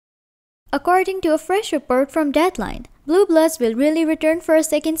According to a fresh report from Deadline, Blue Bloods will really return for a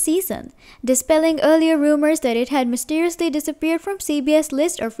second season, dispelling earlier rumors that it had mysteriously disappeared from CBS'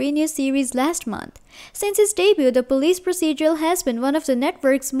 list of renewed series last month. Since its debut, the police procedural has been one of the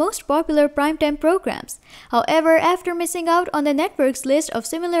network's most popular primetime programs. However, after missing out on the network's list of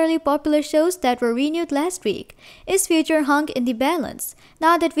similarly popular shows that were renewed last week, its future hung in the balance.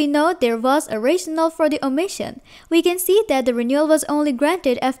 Now that we know there was a rationale for the omission, we can see that the renewal was only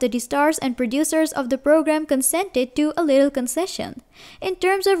granted after the stars and producers of the program consented to a little concession. In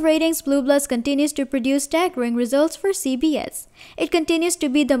terms of ratings, Blue Bloods continues to produce staggering results for CBS. It continues to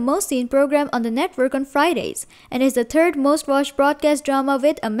be the most seen program on the network on Fridays, and is the third most watched broadcast drama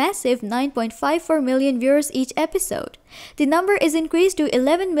with a massive 9.54 million viewers each episode. The number is increased to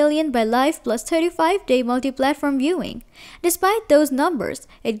 11 million by live plus 35-day multi-platform viewing. Despite those numbers,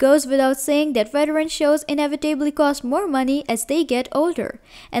 it goes without saying that veteran shows inevitably cost more money as they get older,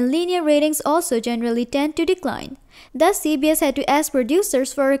 and linear ratings also generally tend to decline. Thus, CBS had to ask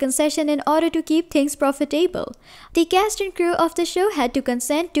producers for a concession in order to keep things profitable. The cast and crew of the show had to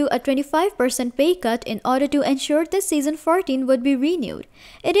consent to a 25% pay cut in order to ensure that season 14 would be renewed.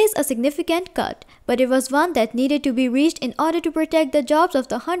 It is a significant cut, but it was one that needed to be reached in order to protect the jobs of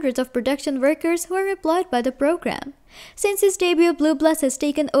the hundreds of production workers who are employed by the program. Since its debut, Blue Bloods has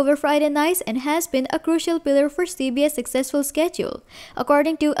taken over Friday nights and has been a crucial pillar for CBS' successful schedule,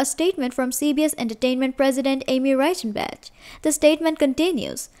 according to a statement from CBS Entertainment President Amy Reichenbach. The statement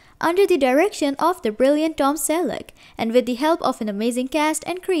continues, "Under the direction of the brilliant Tom Selleck, and with the help of an amazing cast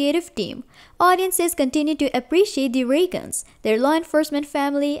and creative team, audiences continue to appreciate the Reagans, their law enforcement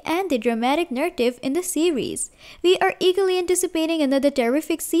family, and the dramatic narrative in the series. We are eagerly anticipating another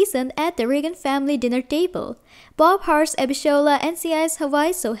terrific season at the Reagan family dinner table. Bob Hart's Abishola, NCIS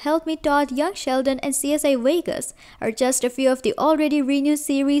Hawaii, So Help Me Todd, Young Sheldon, and CSI Vegas are just a few of the already renewed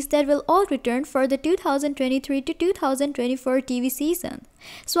series that will all return for the 2023 to 2024 TV season.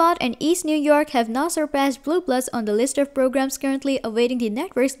 SWAT and East New York have now surpassed Blue Bloods on the list of programs currently awaiting the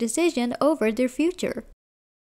network's decision over their future."